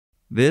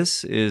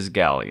This is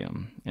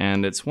gallium,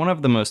 and it's one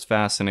of the most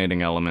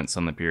fascinating elements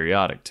on the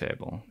periodic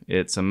table.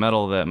 It's a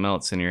metal that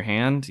melts in your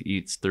hand,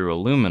 eats through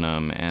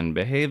aluminum, and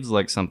behaves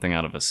like something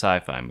out of a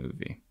sci-fi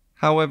movie.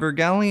 However,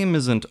 gallium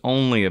isn't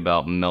only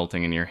about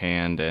melting in your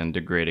hand and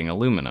degrading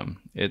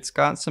aluminum. It's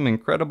got some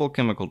incredible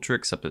chemical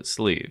tricks up its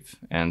sleeve,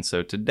 and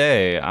so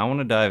today I want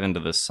to dive into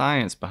the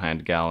science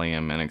behind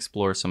gallium and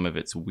explore some of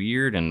its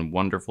weird and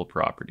wonderful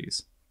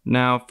properties.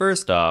 Now,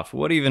 first off,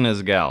 what even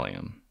is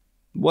gallium?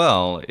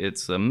 Well,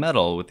 it's a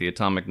metal with the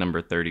atomic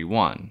number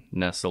 31,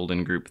 nestled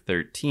in group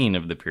 13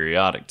 of the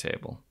periodic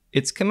table.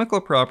 Its chemical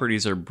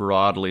properties are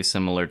broadly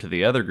similar to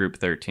the other group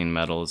 13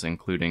 metals,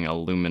 including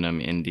aluminum,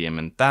 indium,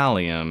 and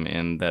thallium,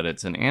 in that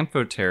it's an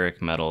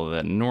amphoteric metal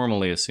that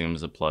normally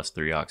assumes a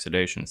 +3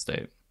 oxidation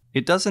state.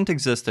 It doesn't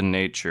exist in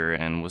nature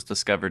and was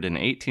discovered in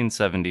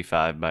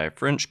 1875 by a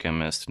French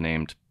chemist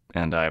named,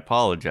 and I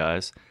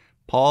apologize,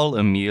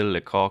 Paul-Émile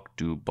Lecoq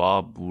du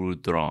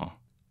Bois-Boudron.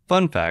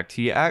 Fun fact,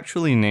 he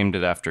actually named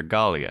it after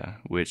Gallia,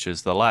 which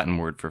is the Latin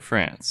word for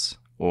France.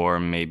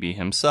 Or maybe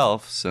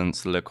himself,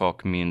 since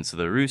Lecoq means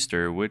the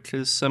rooster, which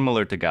is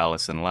similar to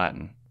Gallus in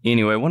Latin.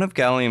 Anyway, one of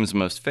gallium's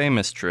most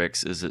famous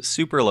tricks is its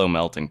super low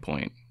melting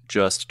point,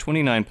 just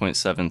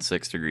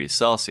 29.76 degrees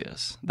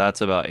Celsius.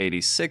 That's about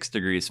 86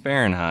 degrees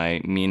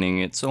Fahrenheit, meaning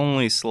it's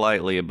only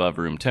slightly above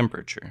room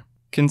temperature.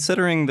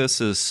 Considering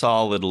this is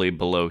solidly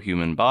below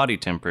human body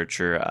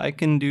temperature, I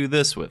can do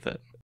this with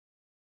it.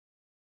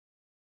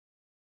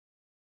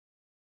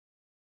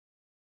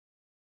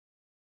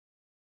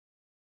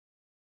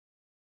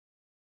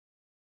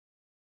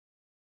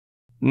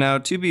 Now,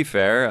 to be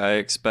fair, I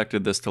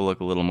expected this to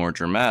look a little more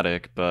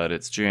dramatic, but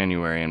it's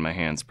January and my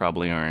hands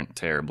probably aren't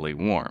terribly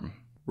warm.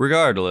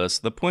 Regardless,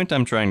 the point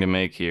I'm trying to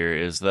make here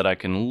is that I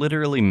can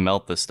literally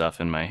melt the stuff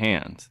in my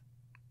hand.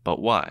 But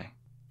why?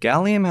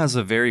 Gallium has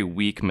a very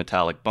weak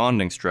metallic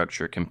bonding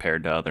structure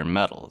compared to other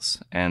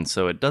metals, and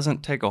so it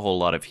doesn't take a whole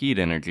lot of heat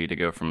energy to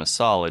go from a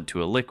solid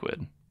to a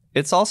liquid.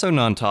 It's also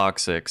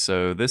non-toxic,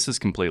 so this is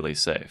completely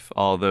safe,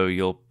 although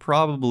you'll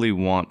probably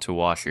want to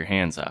wash your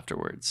hands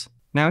afterwards.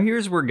 Now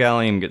here's where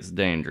gallium gets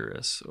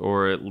dangerous,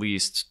 or at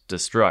least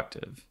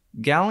destructive.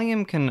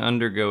 Gallium can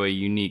undergo a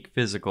unique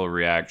physical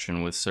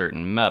reaction with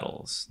certain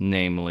metals,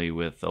 namely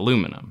with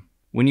aluminum.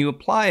 When you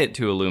apply it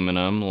to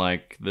aluminum,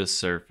 like the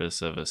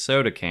surface of a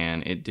soda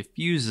can, it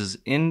diffuses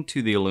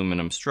into the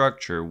aluminum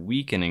structure,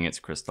 weakening its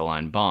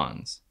crystalline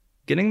bonds.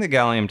 Getting the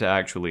gallium to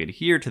actually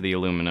adhere to the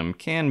aluminum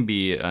can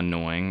be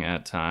annoying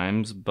at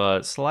times,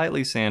 but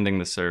slightly sanding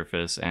the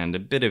surface and a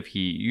bit of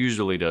heat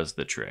usually does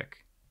the trick.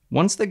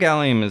 Once the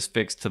gallium is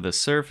fixed to the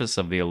surface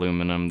of the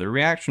aluminum, the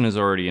reaction has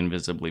already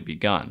invisibly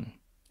begun.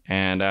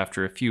 And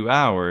after a few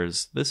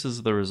hours, this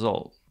is the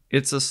result.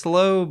 It's a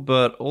slow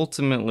but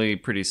ultimately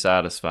pretty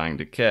satisfying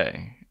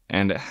decay.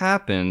 And it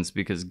happens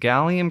because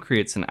gallium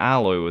creates an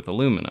alloy with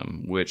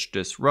aluminum, which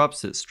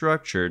disrupts its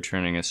structure,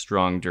 turning a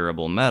strong,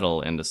 durable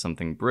metal into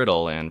something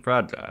brittle and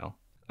fragile.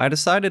 I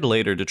decided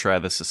later to try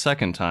this a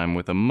second time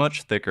with a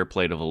much thicker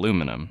plate of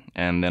aluminum,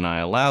 and then I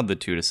allowed the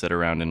two to sit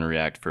around and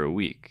react for a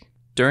week.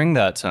 During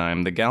that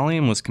time, the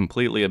gallium was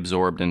completely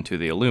absorbed into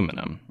the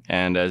aluminum,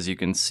 and as you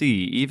can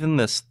see, even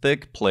this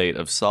thick plate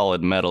of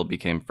solid metal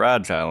became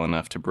fragile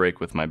enough to break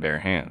with my bare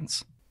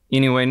hands.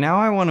 Anyway, now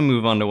I want to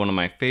move on to one of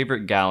my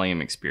favorite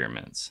gallium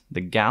experiments,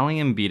 the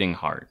gallium beating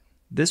heart.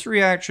 This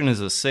reaction is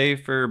a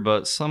safer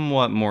but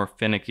somewhat more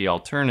finicky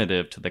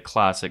alternative to the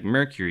classic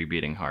mercury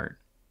beating heart.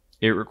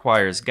 It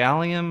requires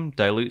gallium,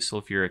 dilute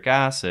sulfuric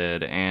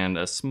acid, and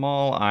a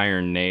small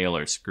iron nail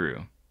or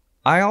screw.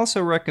 I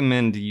also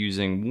recommend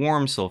using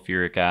warm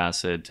sulfuric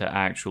acid to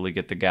actually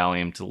get the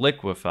gallium to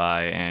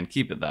liquefy and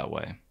keep it that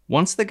way.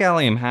 Once the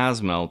gallium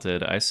has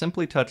melted, I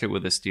simply touch it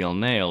with a steel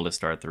nail to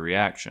start the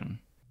reaction.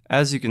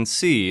 As you can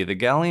see, the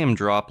gallium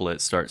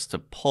droplet starts to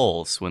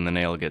pulse when the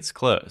nail gets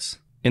close.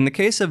 In the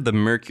case of the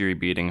mercury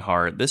beating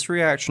heart, this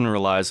reaction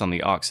relies on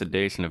the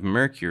oxidation of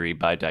mercury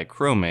by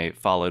dichromate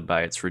followed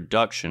by its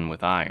reduction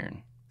with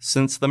iron.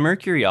 Since the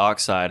mercury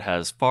oxide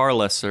has far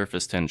less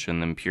surface tension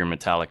than pure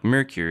metallic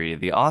mercury,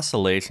 the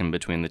oscillation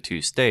between the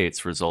two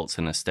states results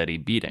in a steady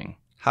beating.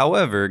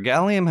 However,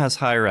 gallium has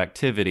higher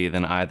activity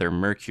than either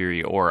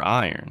mercury or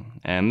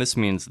iron, and this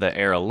means that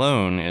air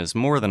alone is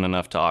more than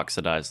enough to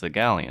oxidize the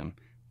gallium,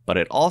 but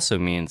it also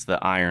means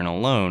that iron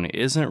alone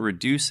isn't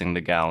reducing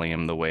the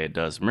gallium the way it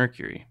does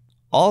mercury.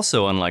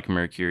 Also, unlike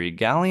mercury,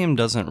 gallium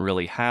doesn't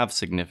really have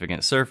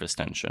significant surface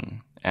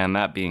tension. And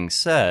that being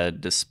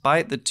said,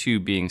 despite the two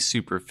being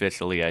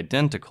superficially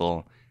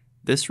identical,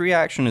 this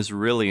reaction is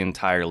really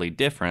entirely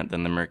different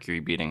than the mercury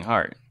beating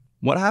heart.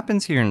 What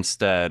happens here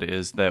instead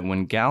is that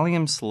when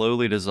gallium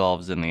slowly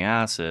dissolves in the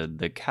acid,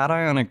 the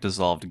cationic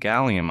dissolved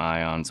gallium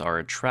ions are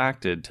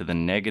attracted to the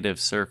negative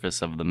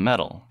surface of the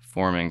metal,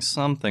 forming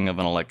something of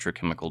an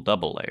electrochemical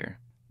double layer.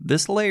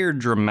 This layer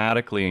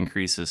dramatically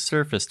increases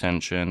surface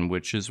tension,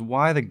 which is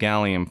why the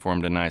gallium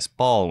formed a nice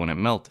ball when it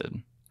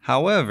melted.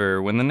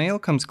 However, when the nail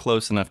comes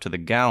close enough to the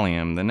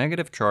gallium, the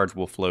negative charge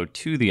will flow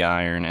to the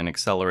iron and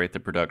accelerate the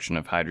production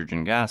of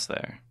hydrogen gas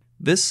there.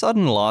 This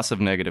sudden loss of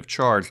negative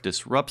charge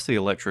disrupts the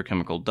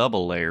electrochemical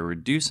double layer,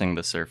 reducing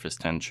the surface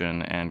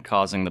tension and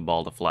causing the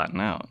ball to flatten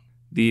out.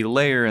 The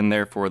layer and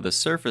therefore the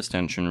surface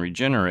tension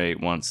regenerate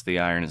once the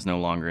iron is no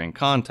longer in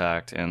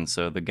contact, and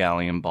so the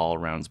gallium ball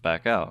rounds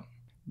back out.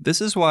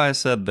 This is why I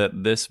said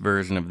that this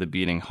version of the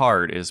beating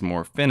heart is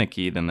more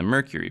finicky than the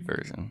mercury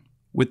version.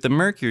 With the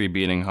mercury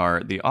beating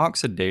heart, the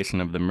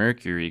oxidation of the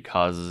mercury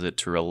causes it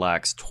to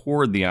relax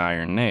toward the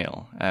iron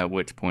nail, at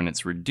which point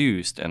it's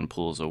reduced and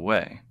pulls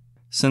away.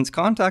 Since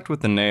contact with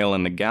the nail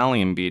in the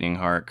gallium beating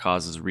heart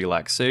causes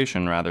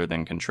relaxation rather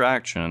than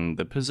contraction,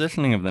 the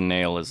positioning of the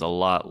nail is a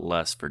lot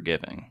less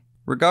forgiving.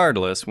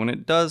 Regardless, when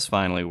it does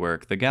finally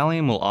work, the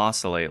gallium will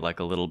oscillate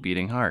like a little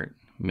beating heart,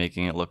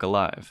 making it look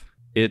alive.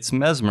 It's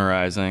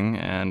mesmerizing,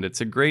 and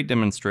it's a great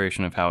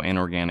demonstration of how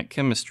inorganic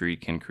chemistry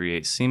can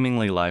create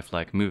seemingly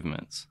lifelike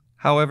movements.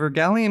 However,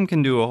 gallium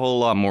can do a whole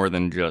lot more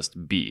than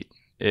just beat.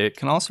 It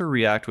can also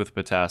react with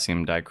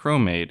potassium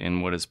dichromate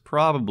in what is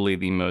probably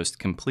the most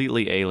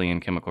completely alien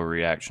chemical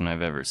reaction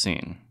I've ever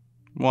seen.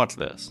 Watch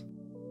this.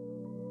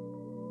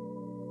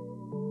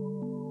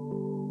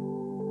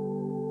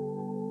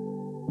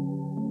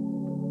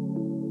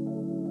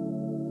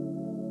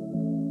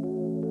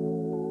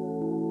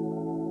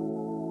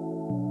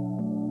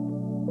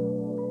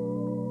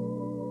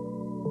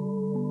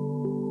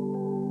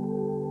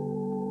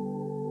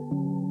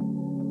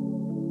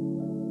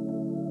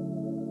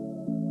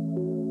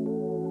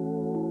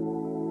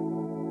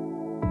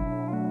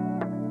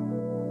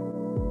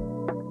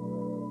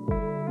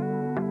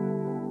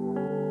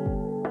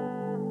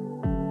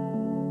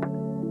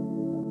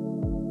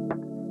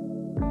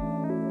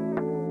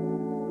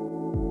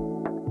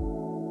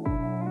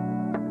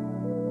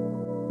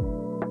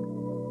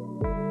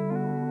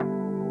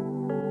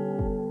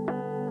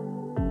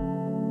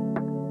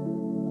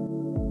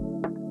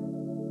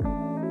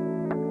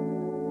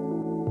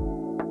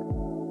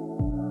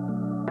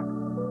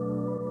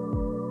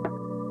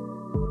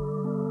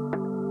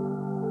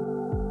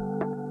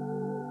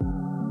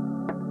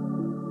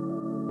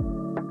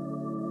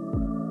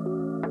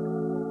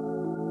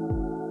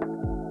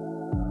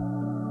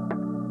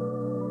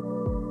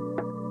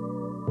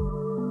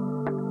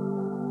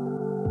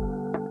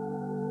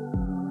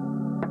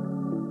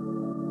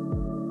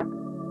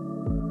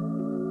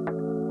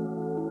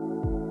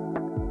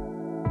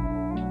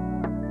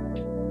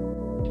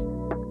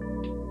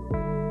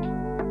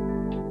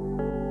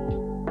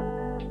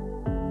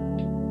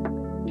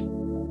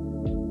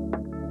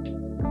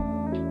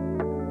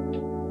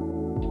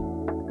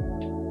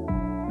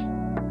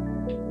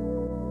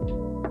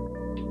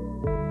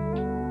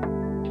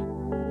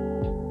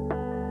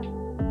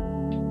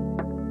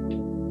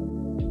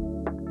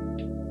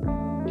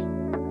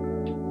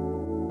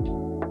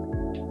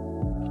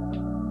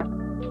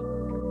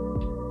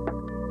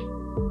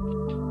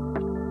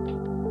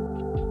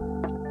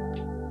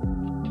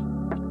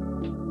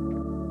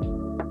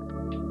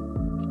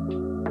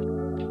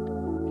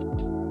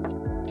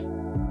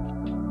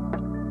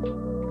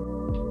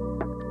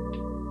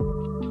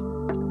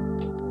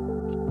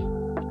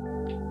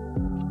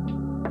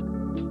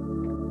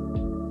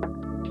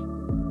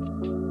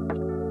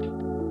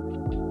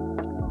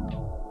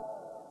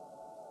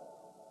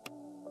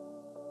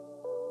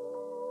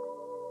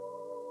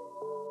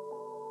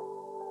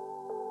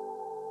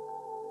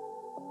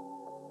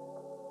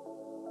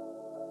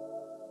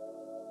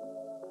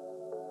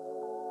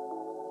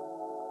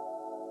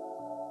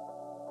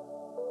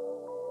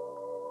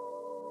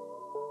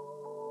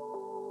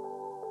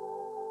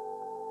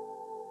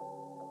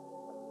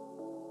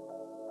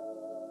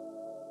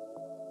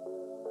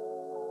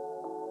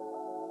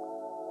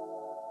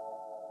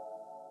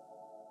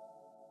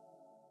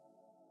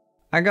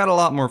 I got a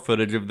lot more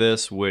footage of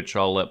this, which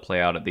I'll let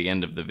play out at the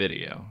end of the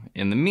video.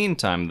 In the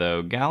meantime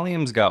though,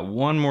 gallium's got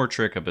one more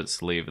trick up its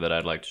sleeve that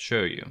I'd like to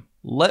show you.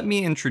 Let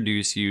me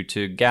introduce you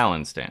to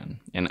Galinstan,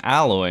 an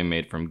alloy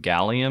made from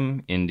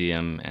gallium,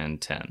 indium,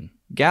 and tin.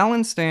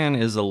 Galinstan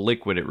is a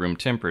liquid at room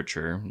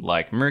temperature,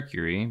 like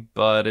mercury,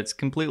 but it's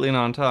completely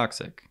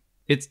non-toxic.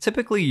 It's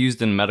typically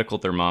used in medical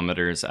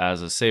thermometers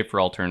as a safer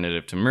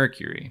alternative to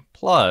mercury.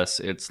 Plus,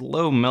 its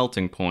low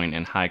melting point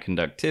and high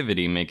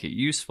conductivity make it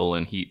useful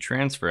in heat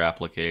transfer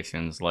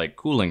applications like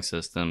cooling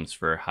systems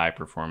for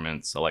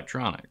high-performance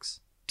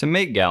electronics. To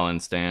make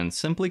Galinstan,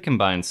 simply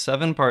combine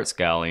 7 parts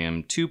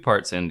gallium, 2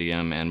 parts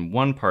indium, and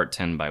 1 part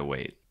tin by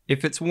weight.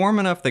 If it's warm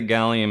enough that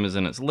gallium is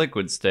in its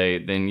liquid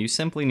state, then you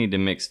simply need to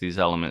mix these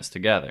elements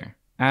together.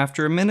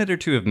 After a minute or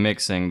two of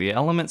mixing, the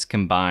elements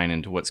combine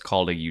into what's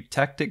called a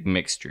eutectic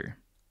mixture.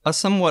 A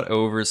somewhat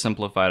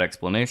oversimplified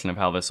explanation of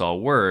how this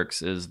all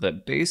works is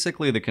that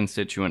basically the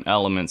constituent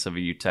elements of a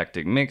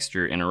eutectic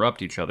mixture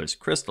interrupt each other's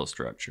crystal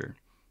structure,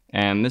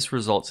 and this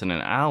results in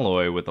an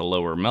alloy with a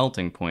lower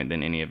melting point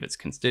than any of its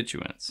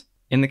constituents.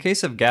 In the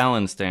case of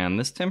Galinstan,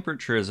 this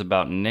temperature is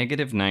about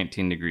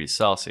 -19 degrees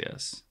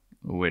Celsius,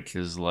 which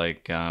is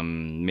like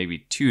maybe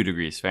 2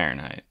 degrees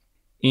Fahrenheit.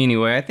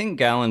 Anyway, I think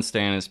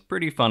Galinstan is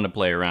pretty fun to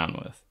play around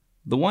with.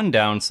 The one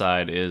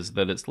downside is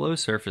that its low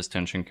surface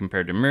tension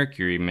compared to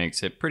mercury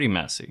makes it pretty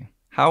messy.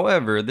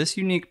 However, this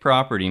unique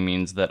property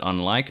means that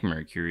unlike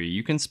mercury,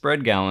 you can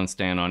spread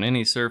Galinstan on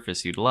any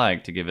surface you'd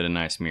like to give it a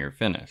nice mirror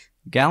finish.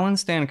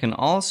 Galinstan can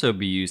also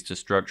be used to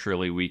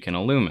structurally weaken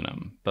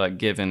aluminum, but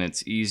given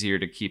it's easier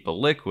to keep a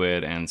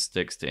liquid and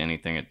sticks to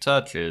anything it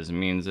touches,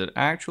 means it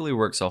actually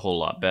works a whole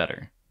lot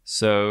better.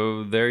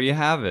 So there you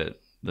have it,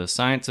 the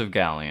science of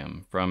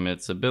gallium, from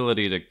its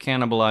ability to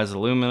cannibalize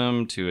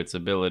aluminum to its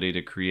ability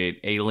to create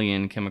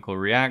alien chemical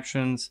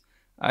reactions.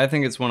 I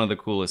think it's one of the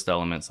coolest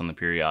elements on the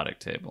periodic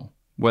table.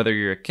 Whether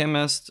you're a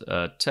chemist,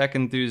 a tech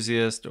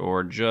enthusiast,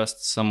 or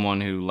just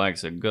someone who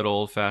likes a good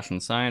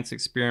old-fashioned science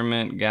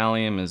experiment,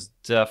 gallium is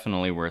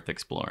definitely worth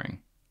exploring.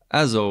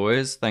 As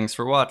always, thanks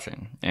for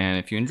watching, and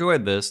if you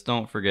enjoyed this,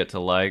 don't forget to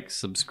like,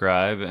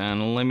 subscribe,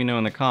 and let me know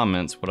in the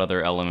comments what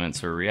other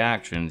elements or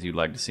reactions you'd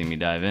like to see me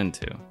dive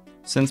into.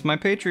 Since my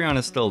Patreon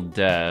is still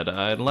dead,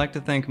 I'd like to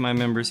thank my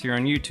members here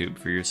on YouTube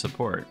for your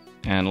support,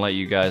 and let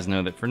you guys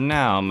know that for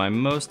now, my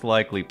most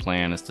likely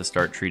plan is to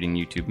start treating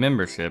YouTube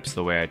memberships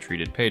the way I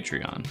treated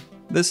Patreon.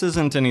 This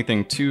isn't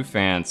anything too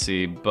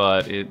fancy,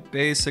 but it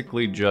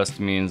basically just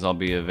means I'll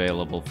be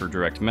available for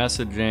direct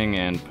messaging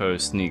and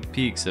post sneak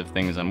peeks of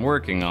things I'm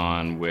working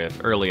on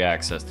with early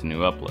access to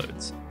new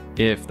uploads.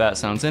 If that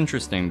sounds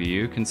interesting to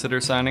you,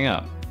 consider signing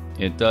up.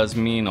 It does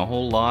mean a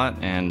whole lot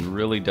and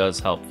really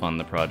does help fund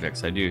the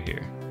projects I do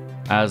here.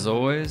 As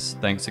always,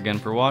 thanks again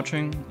for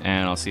watching,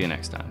 and I'll see you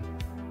next time.